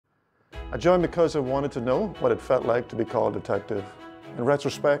I joined because I wanted to know what it felt like to be called detective. In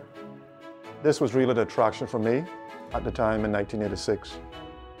retrospect, this was really the attraction for me at the time in 1986.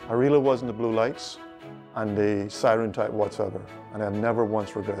 I really wasn't the blue lights and the siren type whatsoever, and I've never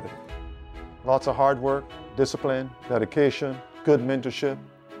once regretted it. Lots of hard work, discipline, dedication, good mentorship,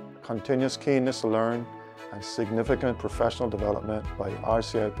 continuous keenness to learn, and significant professional development by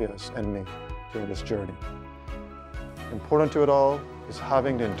RCIPS and me during this journey. Important to it all is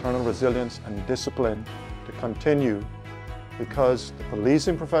having the internal resilience and discipline to continue, because the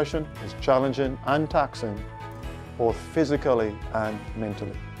policing profession is challenging and taxing, both physically and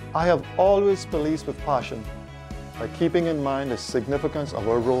mentally. I have always policed with passion by keeping in mind the significance of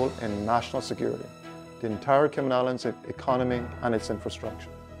our role in national security, the entire Cayman Islands economy and its infrastructure.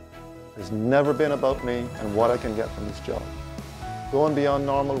 It's never been about me and what I can get from this job. Going beyond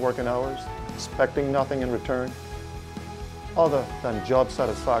normal working hours, expecting nothing in return, other than job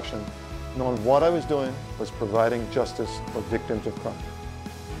satisfaction, knowing what I was doing was providing justice for victims of crime.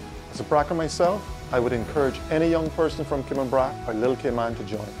 As a Bracker myself, I would encourage any young person from Cayman Brac or Little Cayman to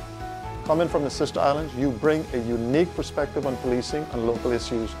join. Coming from the Sister Islands, you bring a unique perspective on policing and local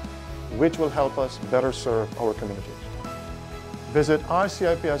issues, which will help us better serve our communities. Visit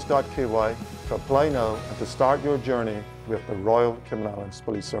rcips.ky to apply now and to start your journey with the Royal Cayman Islands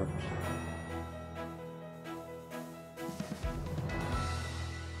Police Service.